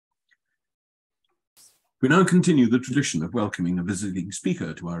We now continue the tradition of welcoming a visiting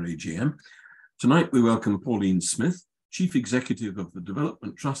speaker to our AGM. Tonight we welcome Pauline Smith, Chief Executive of the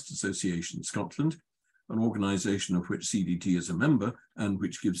Development Trust Association Scotland, an organisation of which CDT is a member and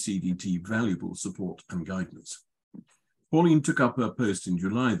which gives CDT valuable support and guidance. Pauline took up her post in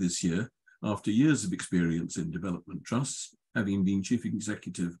July this year after years of experience in development trusts, having been Chief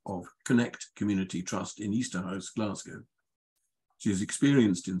Executive of Connect Community Trust in Easterhouse, Glasgow. She is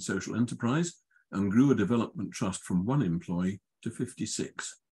experienced in social enterprise and grew a development trust from 1 employee to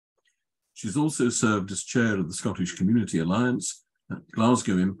 56. She's also served as chair of the Scottish Community Alliance,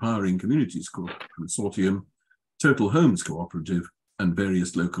 Glasgow Empowering Communities Consortium, Total Homes Cooperative, and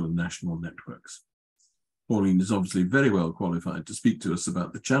various local and national networks. Pauline is obviously very well qualified to speak to us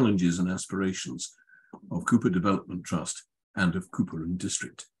about the challenges and aspirations of Cupar Development Trust and of Cupar and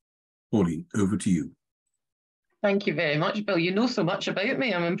District. Pauline, over to you. Thank you very much, Bill. You know so much about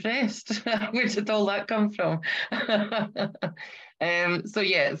me. I'm impressed. Where did all that come from?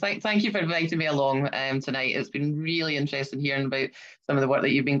 Thank you for inviting me along tonight. It's been really interesting hearing about some of the work that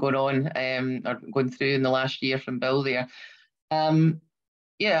you've been going on or going through in the last year from Bill there.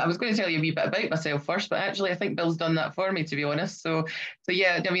 I was going to tell you a wee bit about myself first, but actually I think Bill's done that for me, to be honest. I've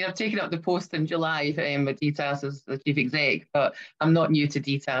taken up the post in July with DTAS as the Chief Exec, but I'm not new to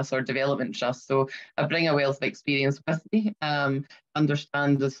DTAS or Development Trust, so I bring a wealth of experience with me,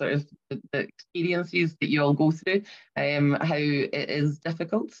 understand the sort of the experiences that you all go through, how it is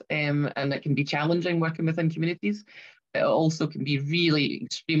difficult and it can be challenging working within communities. It also can be really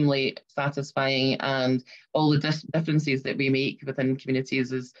extremely satisfying, and all the differences that we make within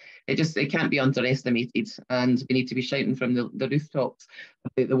communities it can't be underestimated, and we need to be shouting from the rooftops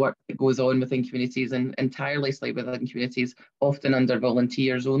about the work that goes on within communities and tirelessly within communities, often under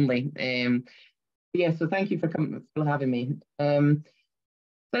volunteers only. So thank you for having me.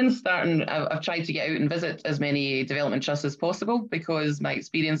 Since starting, I've tried to get out and visit as many development trusts as possible because my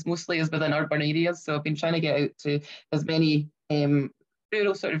experience mostly is within urban areas. So I've been trying to get out to as many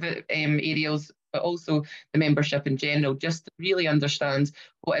rural sort of areas, but also the membership in general, just to really understand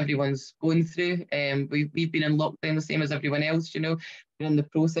what everyone's going through. We've been in lockdown the same as everyone else, we're in the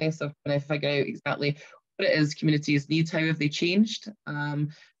process of trying to figure out exactly what it is communities need, how have they changed.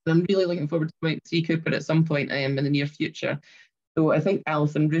 I'm really looking forward to coming to see Cupar at some point in the near future. So I think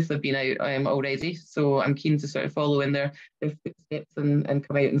Alice and Ruth have been out already, so I'm keen to sort of follow in their footsteps and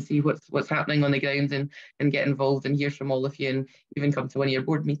come out and see what's happening on the ground and get involved and hear from all of you, and even come to one of your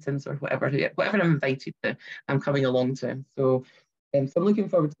board meetings or whatever I'm invited to, I'm coming along to. So I'm looking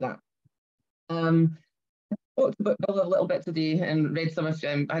forward to that. I talked about Bill a little bit today and read some of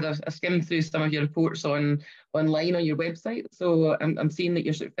I had a skim through some of your reports online on your website. So I'm seeing that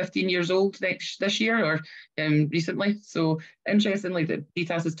you're sort of 15 years old this year or recently. So interestingly, that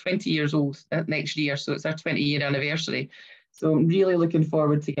DTAS is 20 years old next year, so it's our 20-year anniversary. So I'm really looking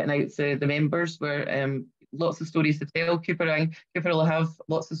forward to getting out to the members where lots of stories to tell. Cupar will have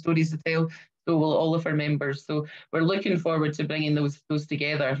lots of stories to tell. So will all of our members. So we're looking forward to bringing those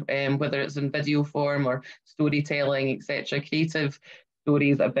together, whether it's in video form or storytelling, etc., creative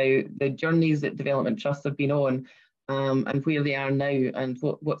stories about the journeys that development trusts have been on, and where they are now and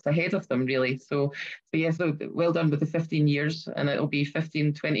what's ahead of them, really. So well done with the 15 years, and it'll be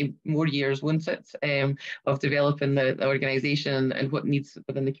 15, 20 more years, won't it, of developing the organisation and what needs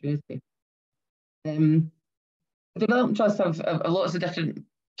within the community. The development trusts have lots of different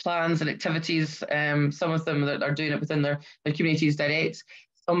plans and activities. Some of them that are doing it within their communities direct.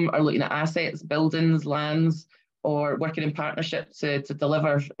 Some are looking at assets, buildings, lands, or working in partnership to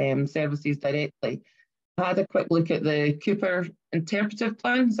deliver services directly. I had a quick look at the Cupar Interpretive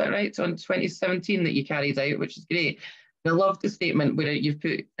Plan, is that right? So in 2017 that you carried out, which is great. And I love the statement where you've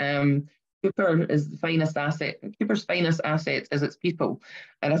put Cupar is the finest asset. Cupar's finest asset is its people.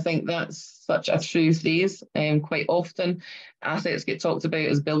 And I think that's such a true phrase. Quite often, assets get talked about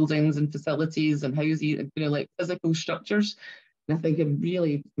as buildings and facilities and housing, like physical structures. And I think I'm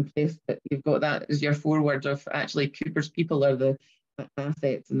really impressed that you've got that as your foreword of actually Cupar's people are the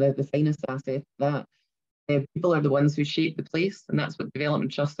assets and the finest asset. That people are the ones who shape the place, and that's what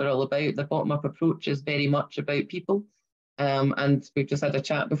development trusts are all about. The bottom-up approach is very much about people. And we've just had a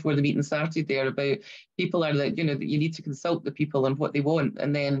chat before the meeting started there about people are that you need to consult the people and what they want,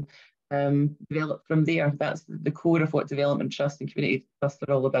 and then develop from there. That's the core of what development trust and community trust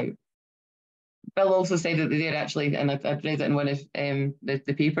are all about. Bill also said that they're actually, and I've read it in one of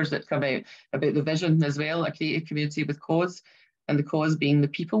the papers that come out about the vision as well, a creative community with cause, and the cause being the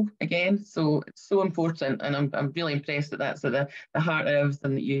people again. So it's so important, and I'm really impressed that that's at the heart of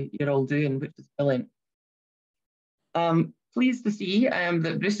everything that you're all doing, which is brilliant. pleased to see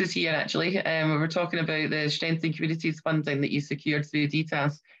that Bruce is here actually. We were talking about the Strengthening Communities funding that you secured through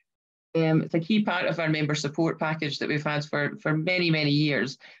DTAS. It's a key part of our member support package that we've had for many, many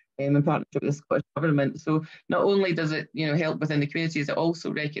years in partnership with the Scottish Government. So not only does it help within the communities, it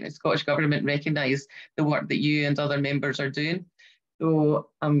also the Scottish Government recognise the work that you and other members are doing. So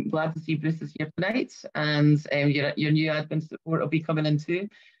I'm glad to see Bruce is here tonight, and your new admin support will be coming in too.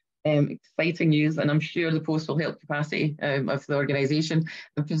 Exciting news, and I'm sure the post will help capacity of the organisation.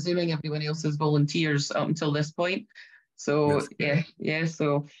 I'm presuming everyone else is volunteers up until this point. So yes,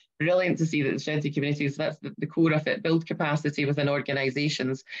 so brilliant to see that the Strengthening Communities, that's the core of it, build capacity within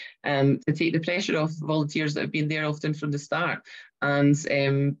organisations to take the pressure off volunteers that have been there often from the start. And so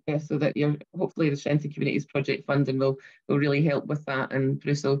that hopefully the Strengthening Communities project funding will really help with that, and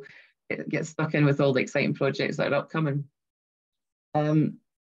Bruce will get stuck in with all the exciting projects that are upcoming.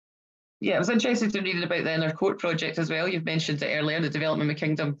 Yeah, I was interested in reading about the Inner Court project as well. You've mentioned it earlier, the Development of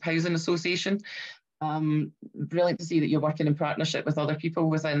Kingdom Housing Association. Brilliant to see that you're working in partnership with other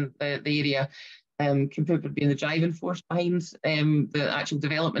people within the area, Cupar being the driving force behind the actual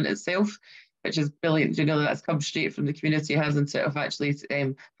development itself, which is brilliant. That's come straight from the community, hasn't it, of actually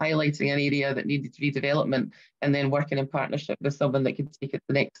highlighting an area that needed to be development and then working in partnership with someone that could take it to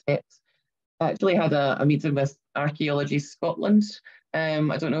the next steps. I actually had a meeting with Archaeology Scotland.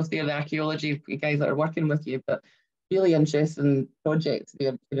 I don't know if they're the archaeology guys that are working with you, but really interesting project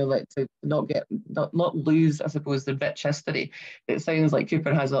there, like to not lose, I suppose, the rich history. It sounds like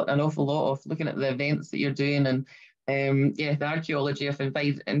Cupar has an awful lot of looking at the events that you're doing, and the archaeology of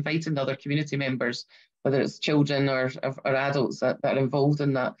inviting other community members, whether it's children or adults that are involved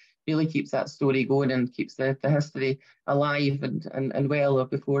in that, really keeps that story going and keeps the history alive and well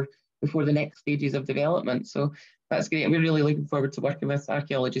before the next stages of development. So that's great. We're really looking forward to working with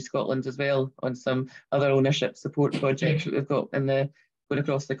Archaeology Scotland as well on some other ownership support projects that we've got going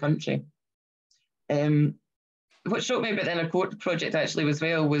across the country. What struck me about the Inner Court project actually as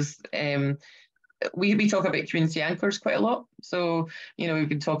well was we talk about community anchors quite a lot. So, we've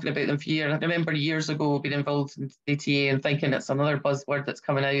been talking about them for years. I remember years ago being involved in DTA and thinking it's another buzzword that's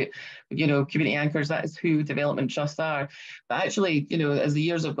coming out. Community anchors, that is who development trusts are. But actually, as the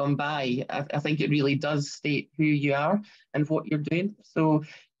years have gone by, I think it really does state who you are and what you're doing. So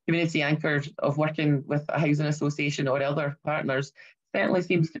community anchor of working with a housing association or other partners certainly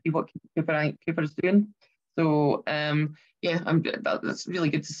seems to be what Cupar is doing. So that's really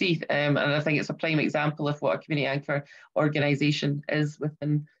good to see, and I think it's a prime example of what a community anchor organisation is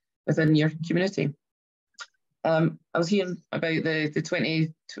within your community. I was hearing about the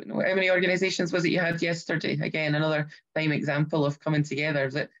 20, how many organisations was it you had yesterday? Again, another prime example of coming together.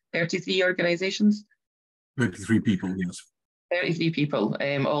 Is it 33 organisations? 33 people, yes. 33 people,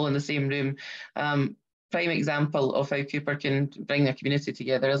 all in the same room. Prime example of how Cupar can bring a community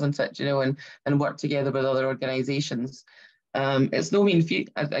together, isn't it? And work together with other organisations. It's no mean feat.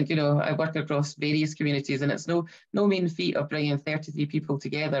 I work across various communities, and it's no mean feat of bringing 33 people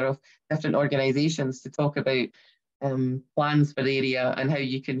together of different organisations to talk about plans for the area and how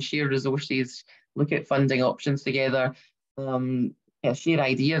you can share resources, look at funding options together, share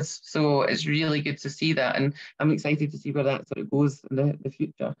ideas. So it's really good to see that, and I'm excited to see where that sort of goes in the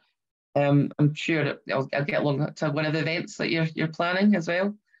future. I'm sure that I'll get along to one of the events that you're planning as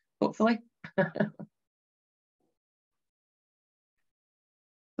well, hopefully.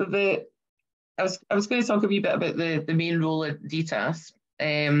 So I was going to talk a wee bit about the main role of DTAS.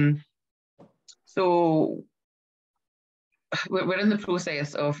 So we're in the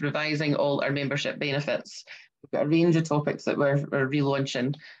process of revising all our membership benefits. We've got a range of topics that we're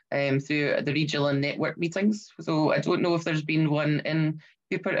relaunching through the regional and network meetings. So I don't know if there's been one in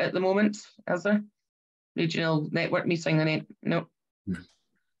Cupar at the moment, has there? Regional network meeting? No.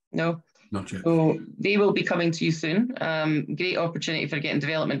 No. Not yet. So they will be coming to you soon. Great opportunity for getting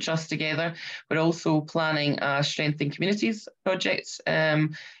Development Trust together. We're also planning a Strengthening Communities project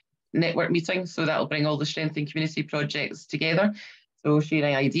network meeting. So that'll bring all the Strengthening Community projects together. So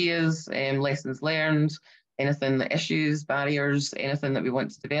sharing ideas, lessons learned, anything, issues, barriers, anything that we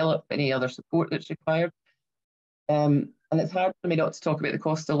want to develop, any other support that's required. And it's hard for me not to talk about the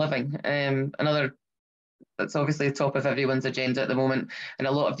cost of living. That's obviously the top of everyone's agenda at the moment, and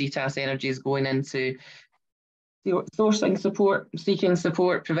a lot of DTAS energy is going into sourcing support, seeking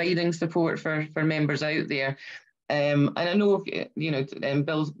support, providing support for members out there. And I know,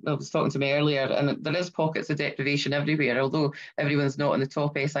 Bill was talking to me earlier, and there is pockets of deprivation everywhere, although everyone's not on the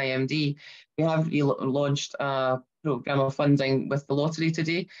top SIMD. We have launched a programme of funding with the lottery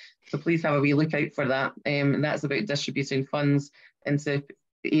today, so please have a wee look out for that. And that's about distributing funds into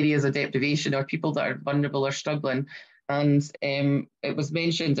areas of deprivation or people that are vulnerable or struggling. And it was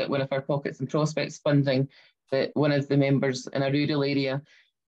mentioned at one of our Pockets and Prospects funding that one of the members in a rural area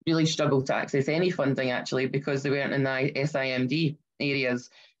really struggled to access any funding actually because they weren't in the SIMD areas.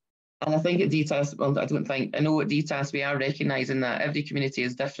 And I think at DTAS, well, I know at DTAS we are recognising that every community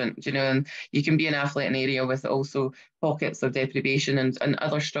is different, you know, and you can be an athlete in an area with also pockets of deprivation and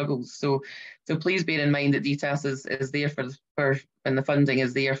other struggles. So please bear in mind that DTAS is there for and the funding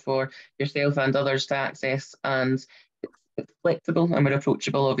is there for yourself and others to access, and it's flexible and we're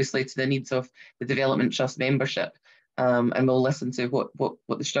approachable, obviously, to the needs of the Development Trust membership. And we'll listen to what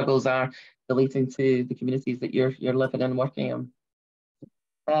the struggles are relating to the communities that you're living and working in.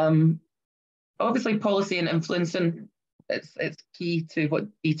 Obviously, policy and influencing, it's key to what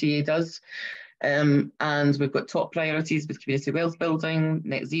DTA does. And we've got top priorities with community wealth building,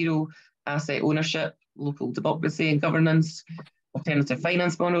 net zero, asset ownership, local democracy and governance, alternative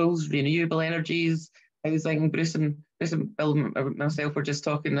finance models, renewable energies, housing. Bruce and Bill and myself were just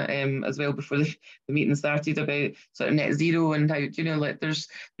talking as well before the meeting started about sort of net zero and how, you know, like there's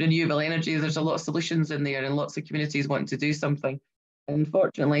renewable energy, there's a lot of solutions in there and lots of communities want to do something.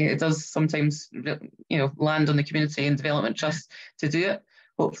 Unfortunately, it does sometimes, you know, land on the community and development trust to do it,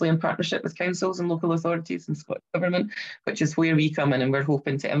 hopefully in partnership with councils and local authorities and Scottish Government, which is where we come in and we're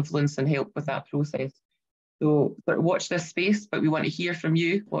hoping to influence and help with that process. So sort of watch this space, but we want to hear from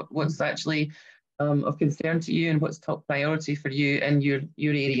you what's actually of concern to you and what's top priority for you in your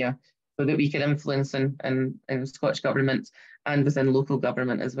area, so that we can influence in Scottish Government and within local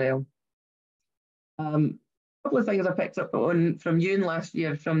government as well. A couple of things I picked up on from Ewan last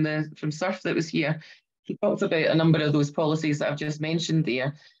year from Surf that was here. He talked about a number of those policies that I've just mentioned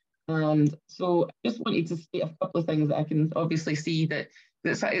there. And so I just wanted to state a couple of things that I can obviously see that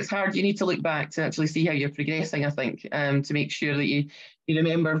it's hard. You need to look back to actually see how you're progressing, I think, to make sure that you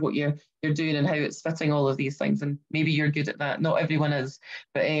remember what you're doing and how it's fitting all of these things. And maybe you're good at that. Not everyone is.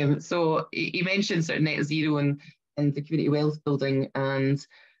 But so he mentioned sort of net zero and the community wealth building. And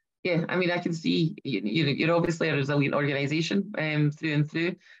yeah, I mean, I can see you're obviously a resilient organisation through and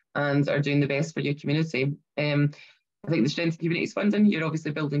through and are doing the best for your community. I think the strength of communities funding, you're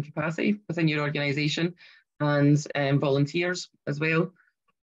obviously building capacity within your organisation and volunteers as well.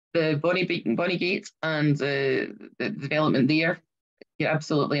 The Bonnygate and the development there, you're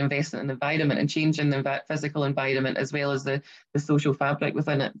absolutely investing in the environment and changing the physical environment as well as the social fabric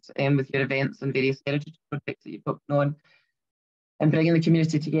within it with your events and various heritage projects that you've got going on. And bringing the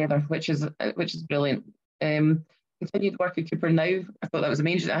community together, which is brilliant. Continued work at Cupar Now. I thought that was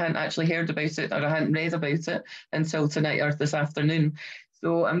amazing. I hadn't actually heard about it, or I hadn't read about it until tonight or this afternoon.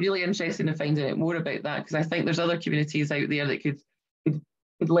 So I'm really interested in finding out more about that, because I think there's other communities out there that could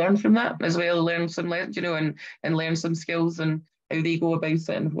learn from that as well, learn some, you know, and learn some skills and how they go about it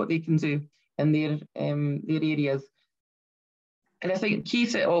and what they can do in their areas. And I think key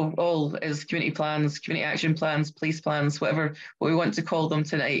to all is community plans, community action plans, place plans, what we want to call them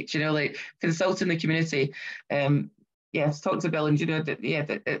tonight, you know, like consulting the community. Yes, talk to Bill, and you know,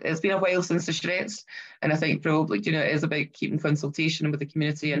 it's been a while since the charrettes, and I think probably, you know, it is about keeping consultation with the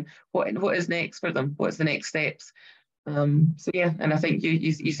community and what is next for them, what's the next steps. So yeah, and I think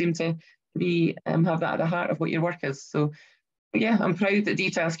you seem to be have that at the heart of what your work is. So yeah, I'm proud that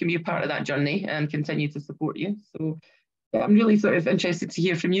DTAS can be a part of that journey and continue to support you. So yeah, I'm really sort of interested to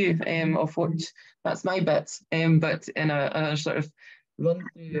hear from you of what, that's my bit, but in a sort of run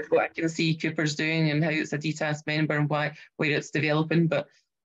through what I can see Cupar's doing and how it's a DTAS member and where it's developing. But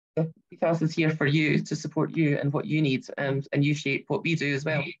yeah, DTAS is here for you, to support you and what you need, and you shape what we do as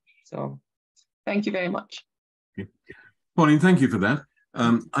well. So thank you very much. Okay. Pauline, thank you for that.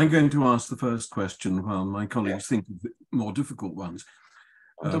 I'm going to ask the first question while my colleagues think of the more difficult ones.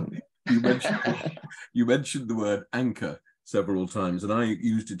 You mentioned the word anchor several times, and I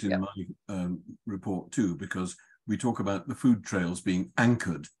used it in my report too, because we talk about the food trails being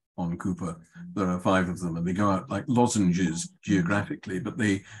anchored on Cupar. There are 5 of them, and they go out like lozenges geographically, but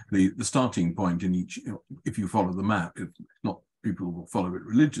the starting point in each, you know, if you follow the map, not people will follow it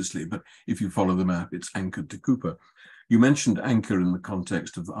religiously, but if you follow the map, it's anchored to Cupar. You mentioned anchor in the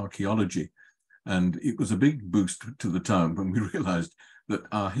context of archaeology, and it was a big boost to the town when we realized that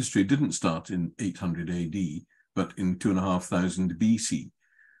our history didn't start in 800 AD, but in 2500 BC.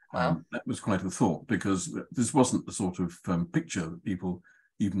 Wow. That was quite a thought, because this wasn't the sort of picture that people,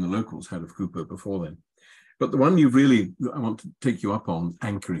 even the locals, had of Cupar before then. But the one I want to take you up on,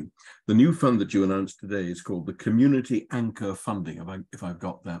 anchoring. The new fund that you announced today is called the Community Anchor Funding, if I've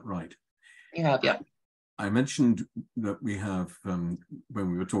got that right. You have, yeah. I mentioned that we have, when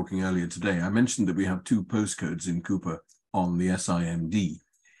we were talking earlier today, I mentioned that we have 2 postcodes in Cupar on the SIMD,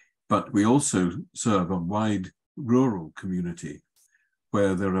 but we also serve a wide rural community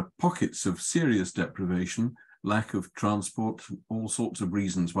where there are pockets of serious deprivation, lack of transport, all sorts of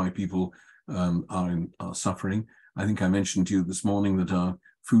reasons why people are suffering. I think I mentioned to you this morning that our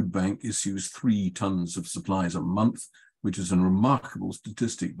food bank issues 3 tons of supplies a month, which is a remarkable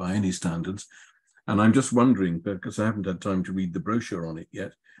statistic by any standards. And I'm just wondering, because I haven't had time to read the brochure on it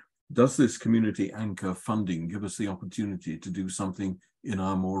yet, does this community anchor funding give us the opportunity to do something in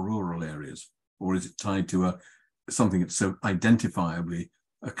our more rural areas? Or is it tied to something that's so identifiably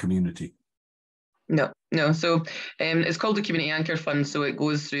a community? No. So it's called the Community Anchor Fund. So it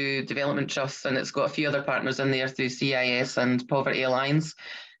goes through Development Trust, and it's got a few other partners in there through CIS and Poverty Alliance.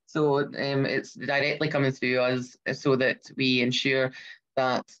 So it's directly coming through us so that we ensure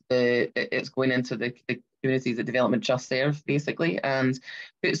that it's going into the communities that Development Trust serve, basically, and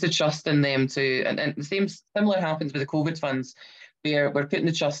puts the trust in them to, and the similar happens with the COVID funds, where we're putting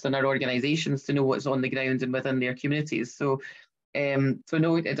the trust in our organisations to know what's on the ground and within their communities. So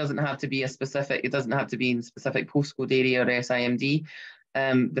no, it doesn't have to be it doesn't have to be in specific postcode area or SIMD.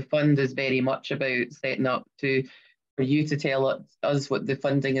 The fund is very much about setting up for you to tell us what the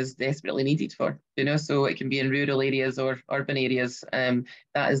funding is desperately needed for, so it can be in rural areas or urban areas.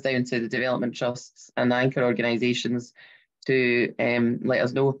 That is down to the development trusts and anchor organisations to let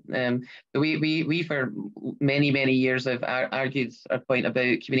us know. We for many years have argued our point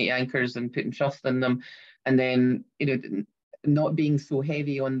about community anchors and putting trust in them, and then not being so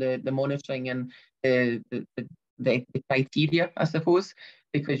heavy on the monitoring and the criteria, I suppose,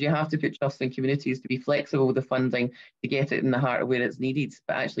 because you have to put trust in communities to be flexible with the funding to get it in the heart of where it's needed,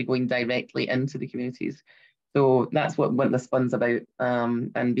 but actually going directly into the communities. So that's what this fund's about,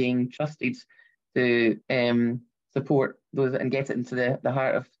 and being trusted to support those and get it into the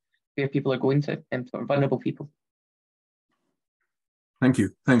heart of where people are going to, sort of vulnerable people. Thank you.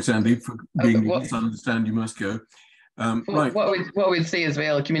 Thanks, Andy, for being able to understand you must go. Right. What we'd say as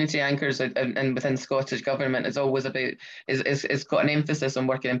well, community anchors and within Scottish Government is always about, it's got an emphasis on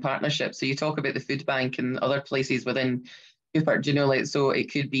working in partnership. So you talk about the food bank and other places within Cupar, so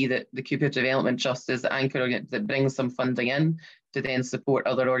it could be that the Cupar Development Trust is the anchor that brings some funding in to then support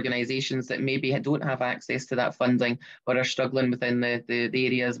other organisations that maybe don't have access to that funding or are struggling within the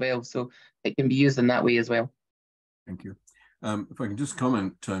area as well. So it can be used in that way as well. Thank you. If I can just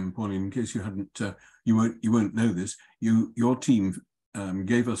comment, Pauline, in case you hadn't, you won't know this. Your team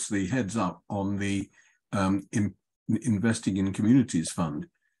gave us the heads up on the Investing in Communities Fund.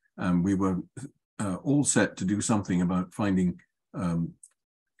 We were all set to do something about finding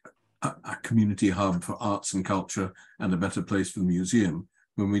a community hub for arts and culture and a better place for the museum,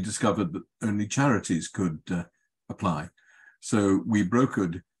 when we discovered that only charities could apply. So we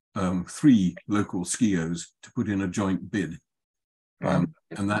brokered 3 local skios to put in a joint bid.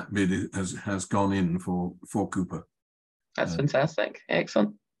 And that bid has gone in for Cupar. That's fantastic.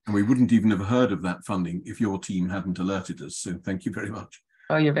 Excellent. And we wouldn't even have heard of that funding if your team hadn't alerted us. So thank you very much.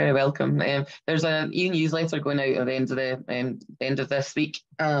 Oh, you're very welcome. There's an e-newsletter going out at the end of this week.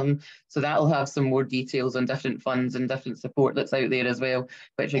 So that'll have some more details on different funds and different support that's out there as well,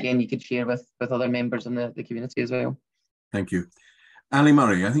 which again you could share with other members in the community as well. Thank you. Ali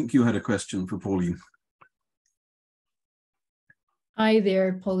Murray, I think you had a question for Pauline. Hi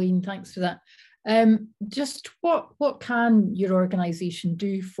there, Pauline. Thanks for that. Just what can your organisation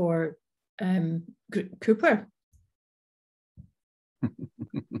do for Cupar?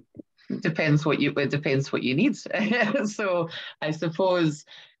 Depends what you need. So I suppose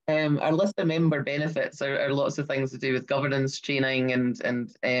our list of member benefits are lots of things to do with governance training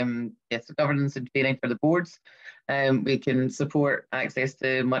and yes, governance and training for the boards. We can support access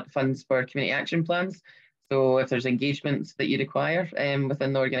to funds for community action plans. So if there's engagements that you require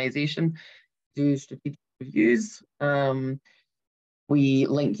within the organisation, do strategic reviews. We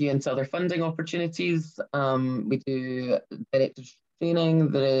link you into other funding opportunities. We do directors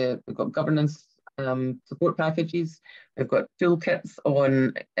training. We've got governance support packages. We've got toolkits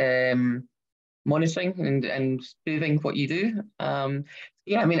on monitoring and proving what you do.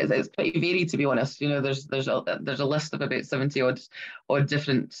 Yeah, I mean it's pretty varied, to be honest. There's a list of about 70 odd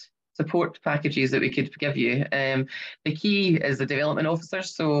different support packages that we could give you. The key is the development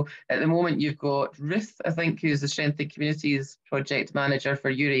officers. So at the moment you've got Ruth, I think, who's the Strength in Communities project manager for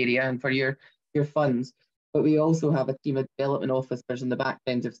your area and for your funds. But we also have a team of development officers in the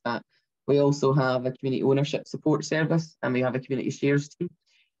background of that. We also have a community ownership support service, and we have a community shares team.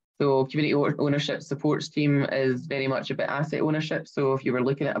 So community ownership supports team is very much about asset ownership. So if you were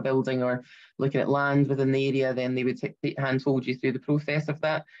looking at a building or looking at land within the area, then they would handhold you through the process of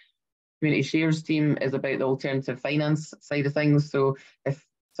that. Community shares team is about the alternative finance side of things. So if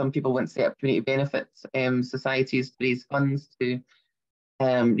some people want to set up community benefits societies to raise funds to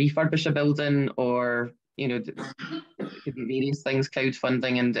refurbish a building, or it could be various things,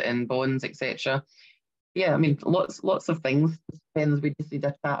 crowdfunding and bonds, etc. Yeah, I mean, lots of things. It depends. We just need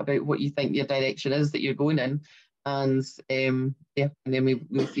a chat about what you think your direction is that you're going in, and yeah, and then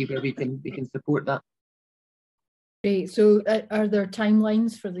we'll see where we can support that. Great. So are there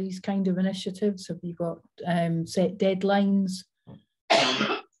timelines for these kind of initiatives? Have you got set deadlines?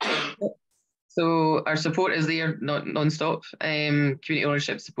 So our support is there, not non-stop. Community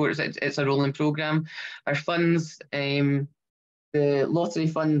ownership support, it's a rolling programme. Our funds, the lottery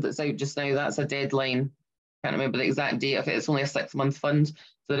fund that's out just now, that's a deadline. Can't remember the exact date of it. It's only a 6-month fund, so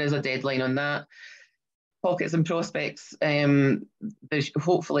there is a deadline on that. Pockets and Prospects,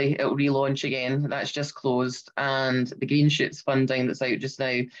 hopefully it'll relaunch again. That's just closed. And the Green Shoots funding that's out just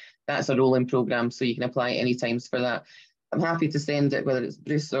now, that's a rolling programme, so you can apply any times for that. I'm happy to send it, whether it's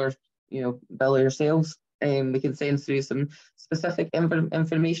Bruce or Bill or yourselves. We can send through some specific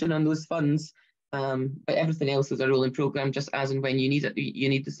information on those funds, but everything else is a rolling programme, just as and when you need it. You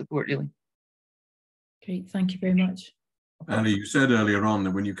need the support, really. Great, thank you very much. Andy, you said earlier on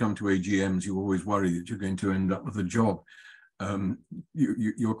that when you come to AGMs, you always worry that you're going to end up with a job.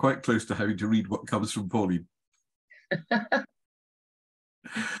 You're quite close to having to read what comes from Pauline.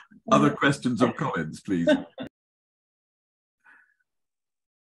 Other questions or comments, please?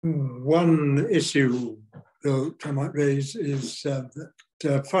 One issue that I might raise is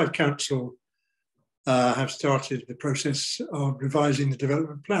that Fife Council have started the process of revising the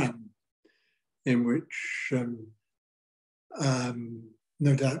development plan, in which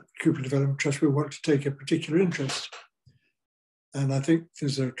no doubt Cupar Development Trust will want to take a particular interest. And I think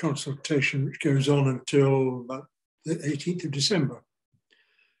there's a consultation which goes on until about the 18th of December.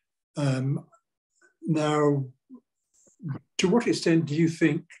 Now, to what extent do you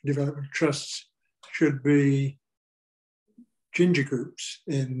think development trusts should be ginger groups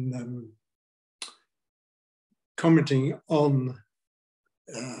in commenting on,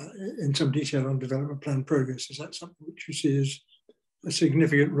 in some detail, on development plan progress? Is that something which you see as a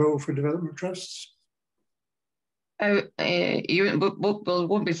significant role for development trusts? You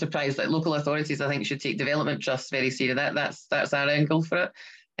won't be surprised that local authorities, I think, should take development trusts very seriously. That's our angle for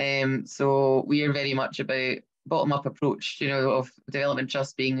it. So we are very much about bottom-up approach, of development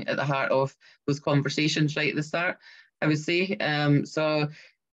trust being at the heart of those conversations right at the start, I would say. So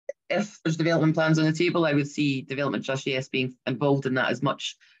if there's development plans on the table, I would see development trust, yes, being involved in that as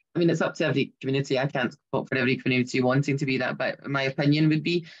much. I mean, it's up to every community. I can't talk for every community wanting to be that, but my opinion would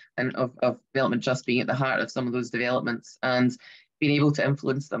be, and of development trust being at the heart of some of those developments and being able to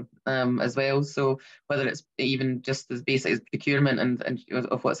influence them as well. So whether it's even just as basic as procurement and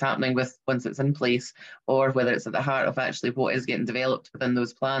of what's happening with once it's in place, or whether it's at the heart of actually what is getting developed within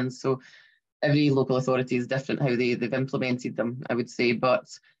those plans. So every local authority is different how they've implemented them, I would say. But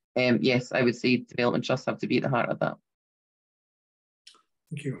yes, I would say development trusts have to be at the heart of that.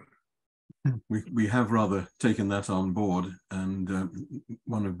 Thank you. We have rather taken that on board, and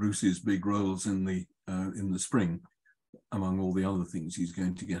one of Bruce's big roles in the spring, among all the other things he's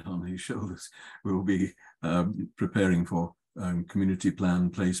going to get on his shoulders, will be preparing for community plan,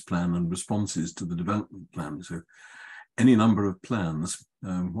 place plan, and responses to the development plan. So any number of plans,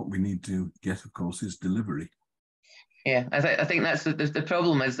 what we need to get, of course, is delivery. Yeah, I think that's the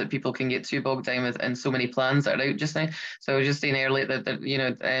problem, is that people can get too bogged down in so many plans that are out just now. So I was just saying earlier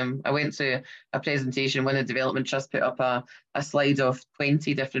that I went to a presentation when the Development Trust put up a slide of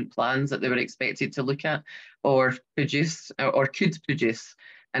 20 different plans that they were expected to look at or produce or could produce,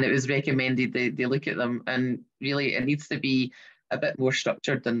 and it was recommended they look at them. And really, it needs to be a bit more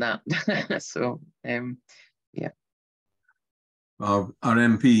structured than that. So yeah. Our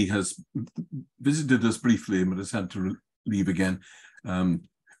MP has visited us briefly, but has had to leave again.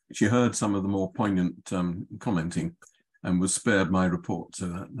 She heard some of the more poignant commenting and was spared my report,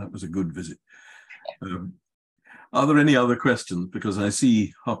 so that was a good visit. Are there any other questions? Because I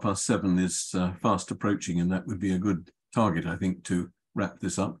see 7:30 is fast approaching, and that would be a good target, I think, to wrap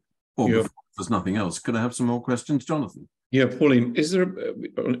this up. Or if there's nothing else, could I have some more questions, Jonathan? Yeah, Pauline, is there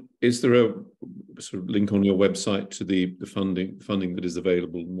a sort of link on your website to the funding that is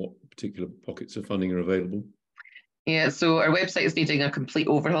available, and what particular pockets of funding are available? Yeah, so our website is needing a complete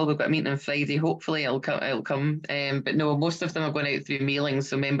overhaul. We've got a meeting on Friday. Hopefully it'll come. But no, most of them are going out through mailings,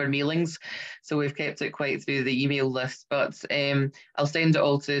 so member mailings. So we've kept it quite through the email list. But I'll send it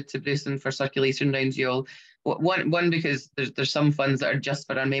all to Bruce and for circulation round you all. One, because there's some funds that are just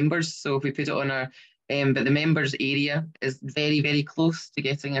for our members. So if we put it on our but the members area is very, very close to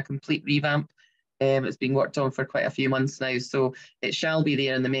getting a complete revamp. It's been worked on for quite a few months now, so it shall be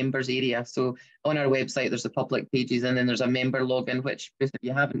there in the members area. So on our website, there's the public pages, and then there's a member login, which if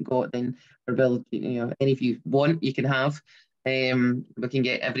you haven't got, then any of you want, you can have. We can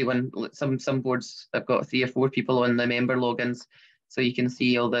get everyone. Some boards have got 3 or 4 people on the member logins, so you can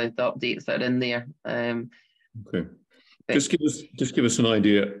see all the updates that are in there. Okay. Just give us an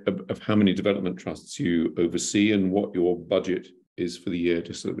idea of how many development trusts you oversee and what your budget is for the year,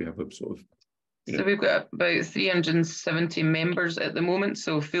 just so that we have a sort of. So we've got about 370 members at the moment,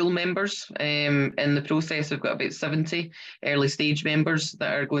 so full members. In the process, we've got about 70 early stage members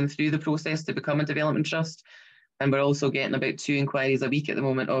that are going through the process to become a development trust. And we're also getting about 2 inquiries a week at the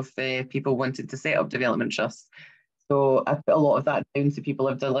moment of people wanting to set up development trusts. So I put a lot of that down to people who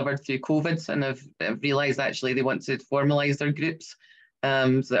have delivered through COVID and have realised actually they want to formalise their groups.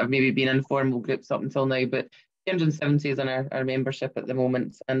 So that have maybe been informal groups up until now, but 370 is in our membership at the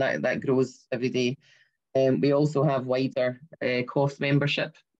moment, and that grows every day. We also have wider cost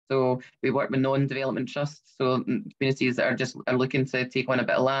membership. So we work with non-development trusts, so communities that are looking to take on a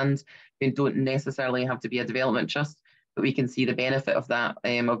bit of land and don't necessarily have to be a development trust, but we can see the benefit of that,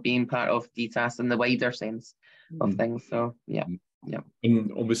 of being part of DTAS in the wider sense of things. So yeah.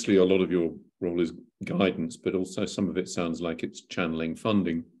 And obviously a lot of your role is guidance, but also some of it sounds like it's channeling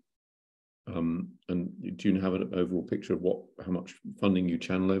funding. And do you have an overall picture of how much funding you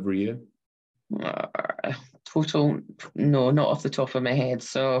channel every year? Total, no, not off the top of my head.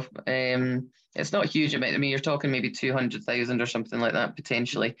 So it's not a huge amount. I mean, you're talking maybe 200,000 or something like that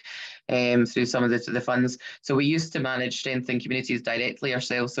potentially, through some of the funds. So we used to manage strengthening communities directly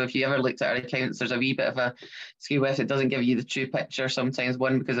ourselves. So if you ever looked at our accounts, there's a wee bit of a skew with it. Doesn't give you the true picture sometimes.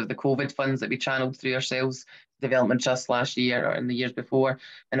 One, because of the COVID funds that we channeled through ourselves, Development Trust last year or in the years before,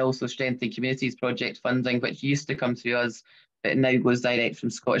 and also strengthening communities project funding, which used to come through us, but it now goes direct from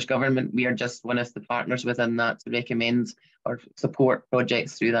Scottish Government. We are just one of the partners within that to recommend or support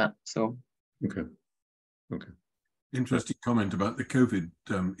projects through that. So, okay. Interesting comment about the COVID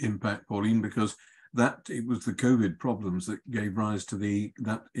impact, Pauline, because it was the COVID problems that gave rise to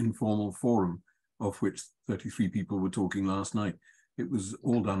that informal forum, of which 33 people were talking last night. It was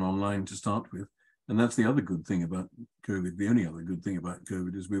all done online to start with. And that's the other good thing about COVID. The only other good thing about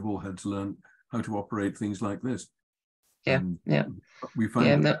COVID is we've all had to learn how to operate things like this. We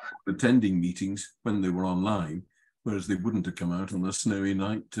found attending meetings when they were online, whereas they wouldn't have come out on a snowy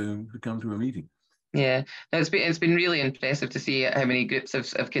night to come to a meeting. Yeah, it's been really impressive to see how many groups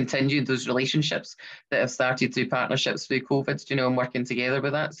have continued those relationships that have started through partnerships through COVID, and working together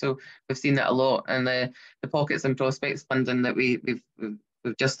with that. So we've seen that a lot, and the Pockets and Prospects funding that we've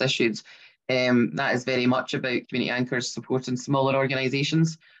just issued. That is very much about community anchors supporting smaller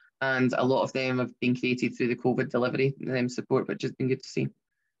organisations, and a lot of them have been created through the COVID delivery support, which has been good to see.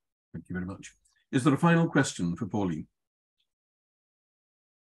 Thank you very much. Is there a final question for Pauline?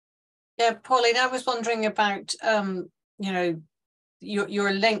 Yeah, Pauline, I was wondering about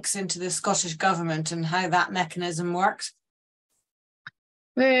your links into the Scottish Government and how that mechanism works.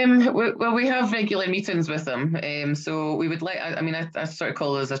 Well, we have regular meetings with them. So we would I sort of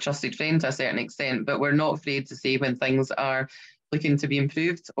call us a trusted friend to a certain extent, but we're not afraid to say when things are looking to be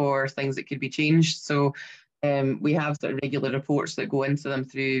improved or things that could be changed. So we have sort of regular reports that go into them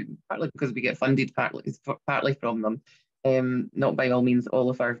through, partly because we get funded partly from them. Not by all means all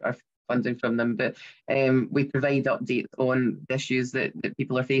of our funding from them, but we provide updates on issues that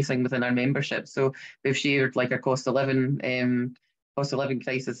people are facing within our membership. So we've shared like our cost of living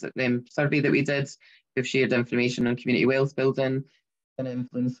crisis survey that we did. We've shared information on community wealth building and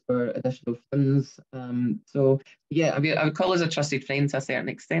influence for additional funds. So yeah, I would call us a trusted friend to a certain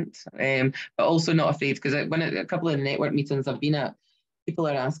extent, but also not afraid, because when a couple of the network meetings I've been at, people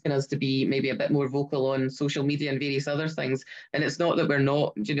are asking us to be maybe a bit more vocal on social media and various other things. And it's not that we're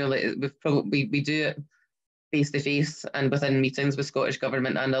not, we do it face-to-face and within meetings with Scottish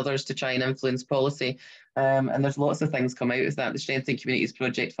Government and others to try and influence policy. And there's lots of things come out of that. The Strengthening Communities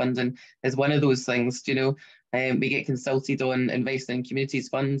project funding is one of those things, we get consulted on investing in communities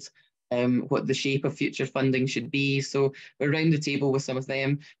funds, what the shape of future funding should be. So we're around the table with some of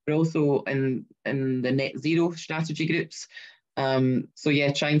them. We're also in the net zero strategy groups. So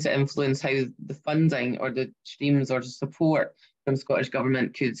yeah, trying to influence how the funding or the streams or the support from Scottish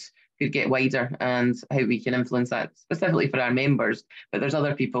Government could get wider, and how we can influence that specifically for our members. But there's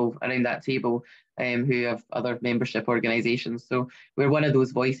other people around that table who have other membership organisations. So we're one of those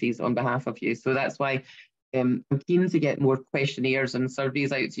voices on behalf of you. So that's why I'm keen to get more questionnaires and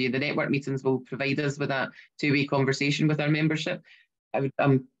surveys out to you. The network meetings will provide us with that two-way conversation with our membership.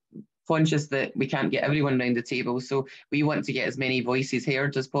 I'm conscious that we can't get everyone around the table. So we want to get as many voices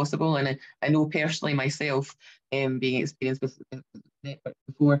heard as possible. And I know personally myself, being experienced with network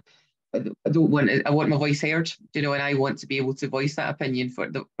before, I want my voice heard, you know, and I want to be able to voice that opinion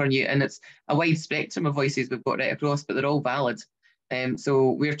for you. And it's a wide spectrum of voices we've got right across, but they're all valid.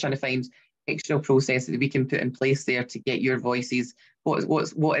 So we're trying to find extra processes that we can put in place there to get your voices.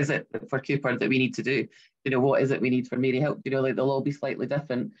 What is it for Cupar that we need to do? You know, what is it we need for Mary Help? You know, like they'll all be slightly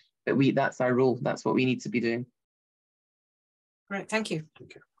different, but that's our role. That's what we need to be doing. Great, thank you.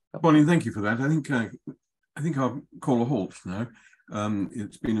 Pauline, thank you for that. I think I'll call a halt now.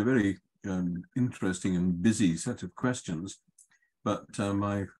 It's been a very interesting and busy set of questions, but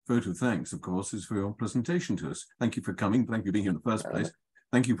my vote of thanks, of course, is for your presentation to us. Thank you for coming. Thank you for being here in the first place.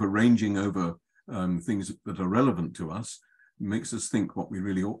 Thank you for ranging over things that are relevant to us. It makes us think what we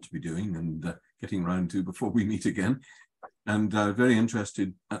really ought to be doing and getting around to before we meet again. And very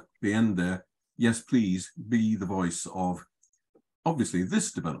interested at the end there. Yes, please be the voice of, obviously,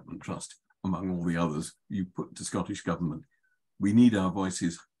 this development trust, among all the others you put to Scottish Government. We need our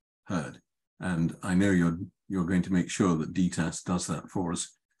voices heard. And I know you're going to make sure that DTAS does that for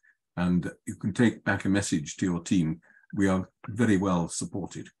us. And you can take back a message to your team. We are very well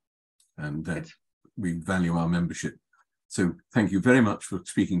supported and we value our membership. So thank you very much for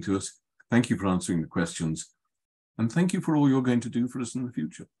speaking to us. Thank you for answering the questions. And thank you for all you're going to do for us in the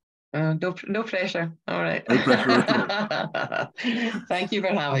future. No pressure. All right. No pressure at all. Thank you for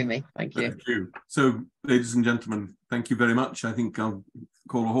having me. Thank you. Thank you. So, ladies and gentlemen, thank you very much. I think I'll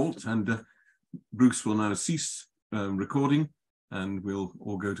call a halt, and Bruce will now cease recording, and we'll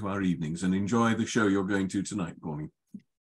all go to our evenings and enjoy the show you're going to tonight, Pauline.